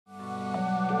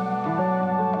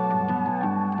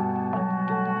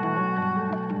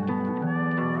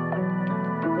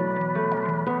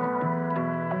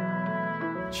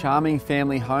charming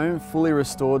family home, fully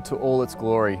restored to all its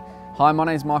glory. Hi, my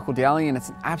name is Michael Dowling and it's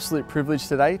an absolute privilege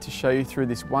today to show you through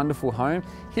this wonderful home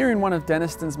here in one of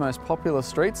Denistone's most popular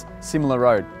streets, Simla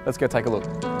Road. Let's go take a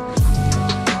look.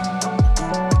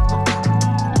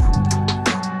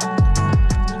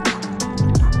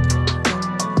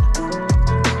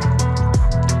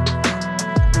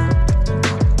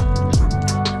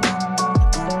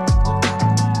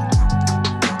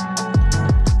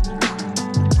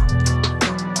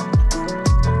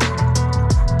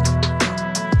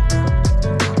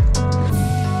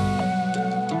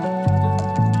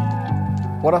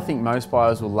 What I think most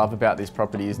buyers will love about this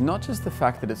property is not just the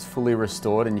fact that it's fully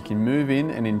restored and you can move in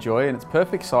and enjoy and it's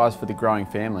perfect size for the growing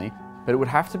family, but it would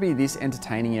have to be this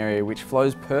entertaining area which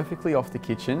flows perfectly off the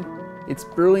kitchen. It's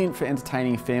brilliant for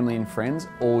entertaining family and friends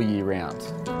all year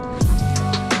round.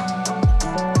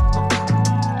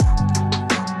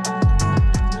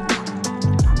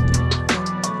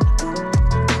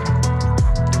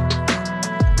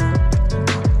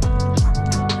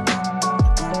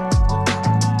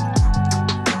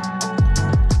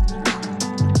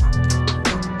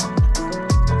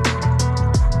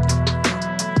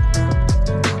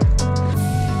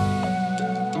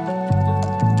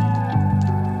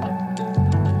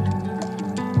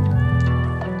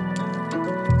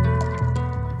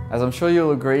 As I'm sure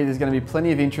you'll agree, there's going to be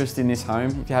plenty of interest in this home.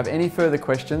 If you have any further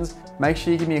questions, make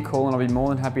sure you give me a call and I'll be more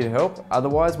than happy to help.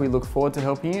 Otherwise, we look forward to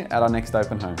helping you at our next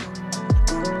open home.